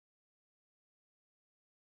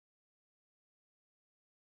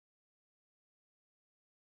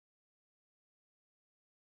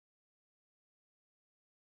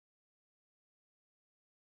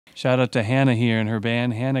Shout out to Hannah here and her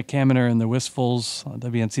band, Hannah Kaminer and the Wistfuls on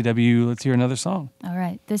WNCW. Let's hear another song. All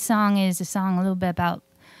right. This song is a song a little bit about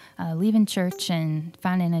leaving church and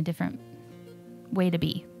finding a different way to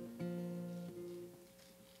be.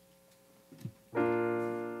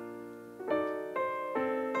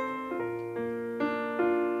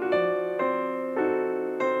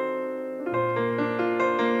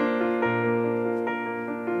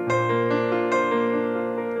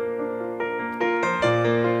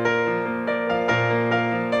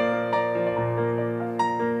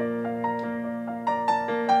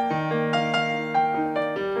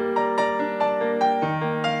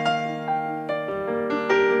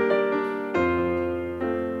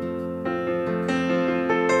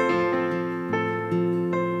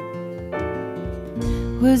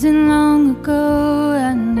 Wasn't long ago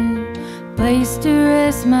I knew a place to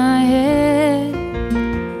rest my head.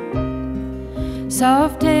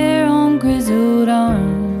 Soft hair on grizzled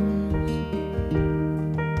arms.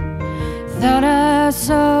 Thought I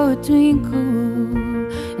saw a twinkle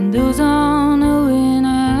in those unknowing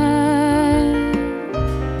eyes.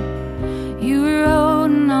 You were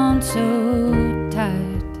holding on so tight.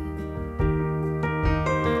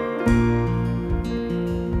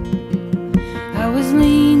 I was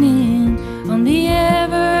leaning on the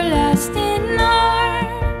everlasting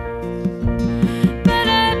arms, but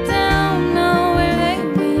I don't know where they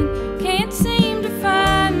went. Can't seem to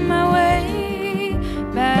find my way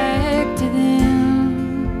back to them.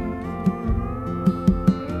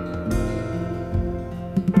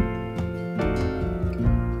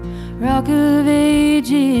 Rock of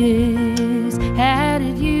ages, how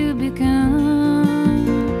did you become?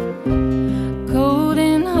 Cold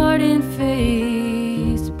and hardened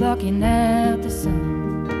face, blocking out the sun.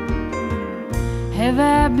 Have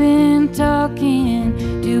I been talking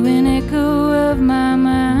to an echo of my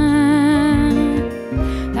mind?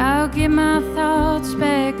 I'll get my thoughts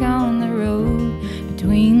back on the road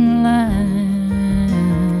between the lines.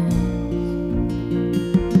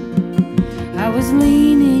 I was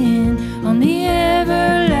leaning on the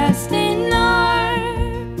everlasting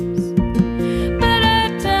arms, but I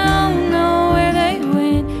don't know where they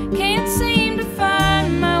went. Can't seem to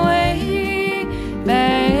find my way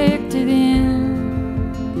back to them.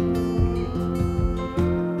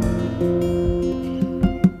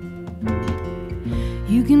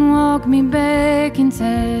 You can walk me back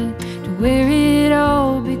inside to where it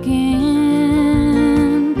all began.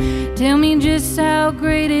 Tell me just how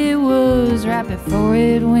great it was right before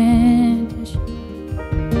it went to shit.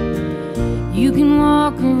 You can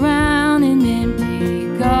walk around an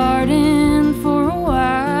empty garden for a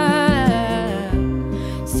while,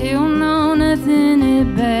 still know nothing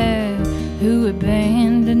about who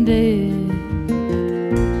abandoned it.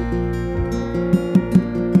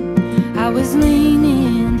 I was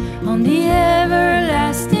leaning on the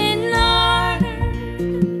everlasting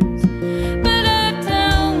arms, but I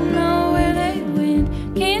don't know where they went.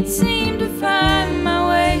 Can't seem to find my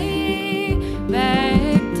way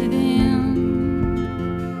back to them.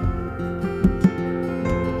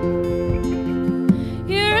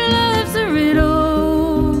 Your love's a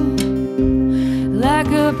riddle, like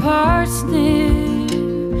a parsnip,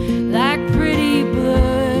 like pretty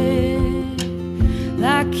blood,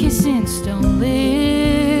 like kissing stone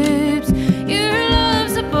lips. Your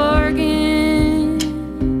love's a bargain,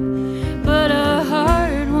 but a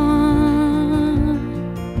hard one.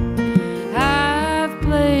 I've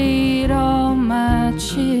played all my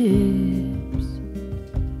chips.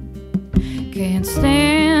 Can't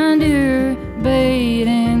stand your bait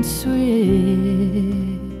and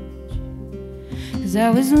switch, 'cause I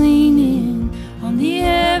was leaning on the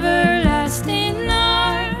everlasting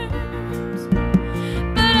arms,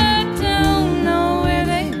 but I don't know where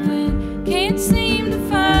they went. Can't seem to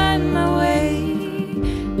find my way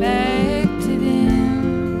back to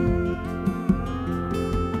them.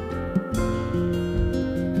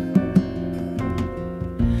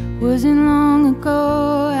 Wasn't long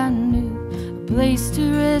ago I knew a place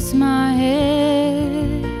to rest my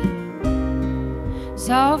head.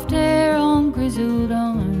 Soft hair on grizzled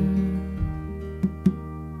arms.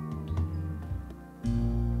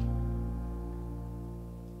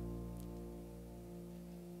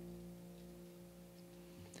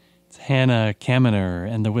 It's Hannah Kaminer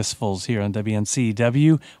and the Wistfuls here on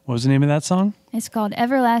WNCW. What was the name of that song? It's called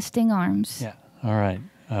Everlasting Arms. Yeah. All right.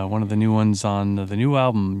 One of the new ones on the new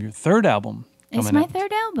album, your third album. It's my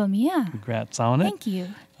third album, yeah. Congrats on it. Thank you.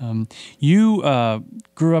 You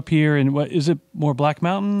grew up here in, what is it, more Black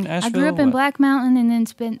Mountain, Asheville? I grew up in Black Mountain and then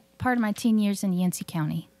spent part of my teen years in Yancey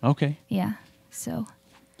County. Okay. Yeah, so.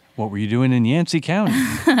 What were you doing in Yancey County?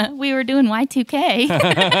 We were doing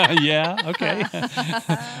Y2K. Yeah, okay.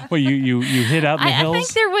 Well, you hid out in the hills? I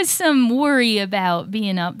think there was some worry about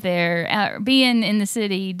being up there, being in the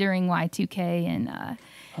city during Y2K. And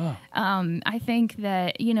I think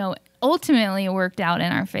that, ultimately it worked out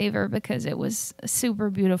in our favor because it was a super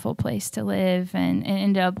beautiful place to live and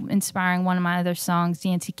ended up inspiring one of my other songs,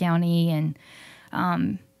 Yancey County.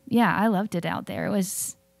 And yeah, I loved it out there. It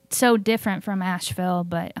was so different from Asheville,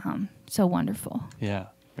 but so wonderful. Yeah.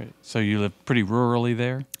 Great. So you lived pretty rurally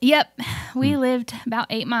there? Yep. We lived about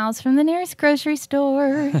 8 miles from the nearest grocery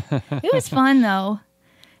store. It was fun, though.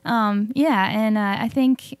 Yeah, and I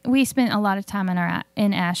think we spent a lot of time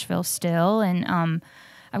in Asheville still, and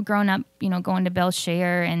I've grown up, going to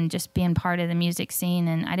Belshare and just being part of the music scene,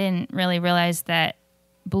 and I didn't really realize that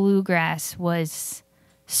bluegrass was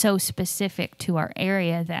so specific to our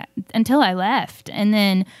area that until I left. And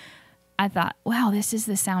then I thought, wow, this is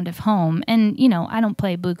the sound of home. And, I don't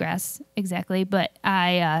play bluegrass exactly, but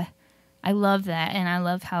I love that, and I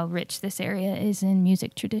love how rich this area is in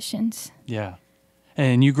music traditions. Yeah.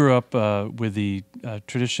 And you grew up with the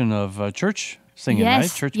tradition of church singing, yes.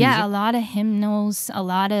 right? Church music? music? A lot of hymnals, a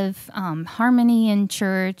lot of harmony in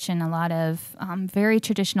church, and a lot of very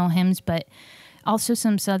traditional hymns, but also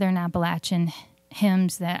some Southern Appalachian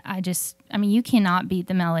hymns that you cannot beat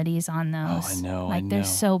the melodies on those. Oh, I know. Like, they're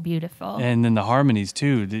so beautiful. And then the harmonies,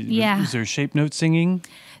 too. Yeah. Was there shape note singing?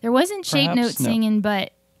 There wasn't shape note No. singing,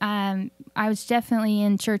 but I was definitely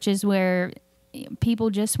in churches where people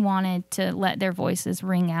just wanted to let their voices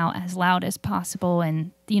ring out as loud as possible.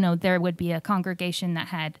 And, there would be a congregation that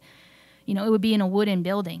had, it would be in a wooden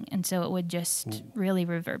building. And so it would just really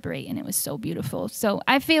reverberate. And it was so beautiful. So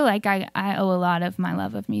I feel like I owe a lot of my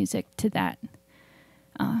love of music to that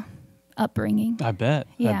upbringing. I bet.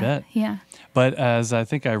 Yeah, I bet. Yeah. But as I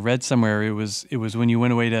think I read somewhere, it was when you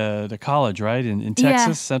went away to college, right? In Texas,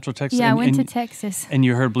 Yeah. Central Texas. Yeah, and, I went and, to Texas. And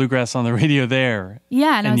you heard bluegrass on the radio there.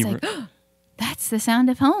 Yeah, and I was you like, that's the sound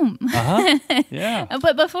of home. Uh-huh. Yeah.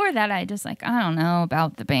 But before that, I just I don't know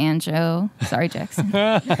about the banjo. Sorry, Jackson.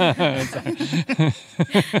 But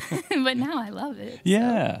now I love it.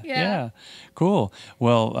 Yeah, so, yeah. Cool.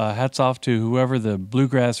 Well, hats off to whoever the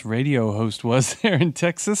bluegrass radio host was there in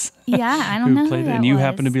Texas. Yeah, I don't know played who it, that and you was.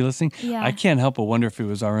 happen to be listening. Yeah. I can't help but wonder if it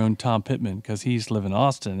was our own Tom Pittman, because he's live in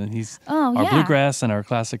Austin, and he's Oh, our yeah. bluegrass and our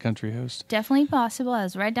classic country host. Definitely possible. I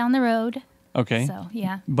was right down the road. Okay. So,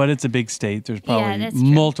 yeah. But it's a big state. There's probably that's true.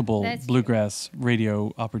 multiple That's true. bluegrass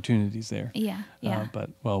radio opportunities there. Yeah, yeah. But,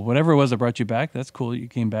 well, whatever it was that brought you back, that's cool that you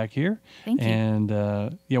came back here. Thank you. And,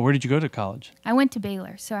 where did you go to college? I went to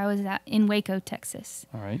Baylor, so I was in Waco, Texas,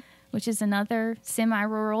 All right. which is another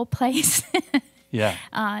semi-rural place. Yeah.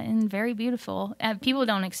 And very beautiful. People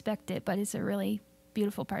don't expect it, but it's a really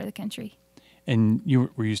beautiful part of the country. And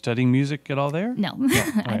were you studying music at all there? No,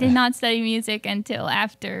 Yeah, I did not study music until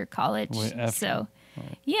after college. Way after. So,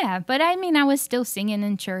 Right. yeah, but I was still singing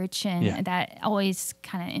in church, and Yeah. that always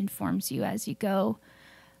kind of informs you as you go,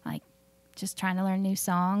 like just trying to learn new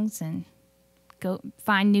songs and go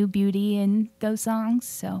find new beauty in those songs.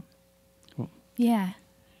 So, Cool. yeah.